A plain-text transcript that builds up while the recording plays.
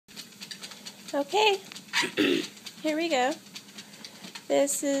Okay, here we go.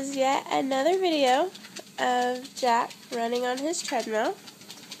 This is yet another video of Jack running on his treadmill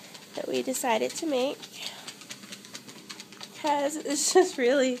that we decided to make because it's just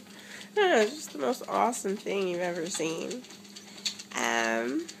really, I don't know, it's just the most awesome thing you've ever seen.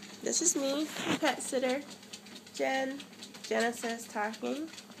 This is me, pet sitter, Genesis talking,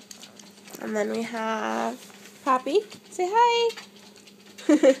 and then we have Poppy. Say hi.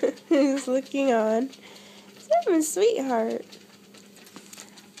 He's looking on. He's having a sweetheart.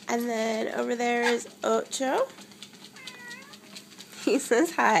 And then over there is Ocho. He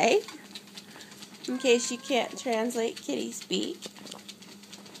says hi, in case you can't translate kitty speak.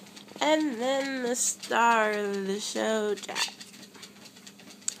 And then the star of the show, Jack.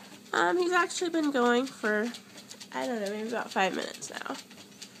 He's actually been going for, I don't know, maybe about 5 minutes now.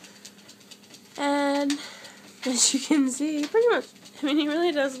 And as you can see, pretty much, I mean, he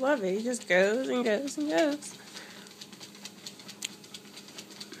really does love it. He just goes and goes and goes.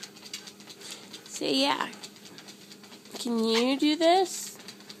 So yeah, can you do this?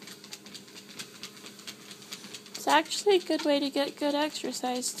 It's actually a good way to get good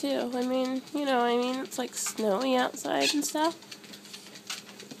exercise too. I mean, it's like snowy outside and stuff.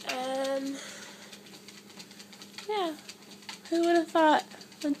 And yeah, who would have thought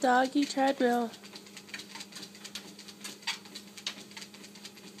a doggy treadmill?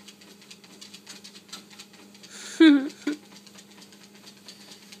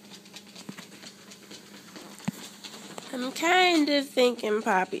 I'm kind of thinking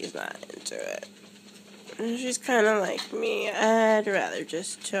Poppy's not into it. She's kind of like me. I'd rather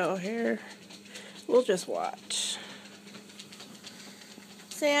just chill here. We'll just watch.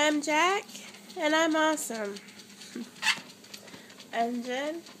 Say I'm Jack, and I'm awesome. I'm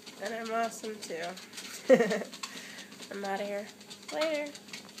Jen, and I'm awesome too. I'm out of here. Later.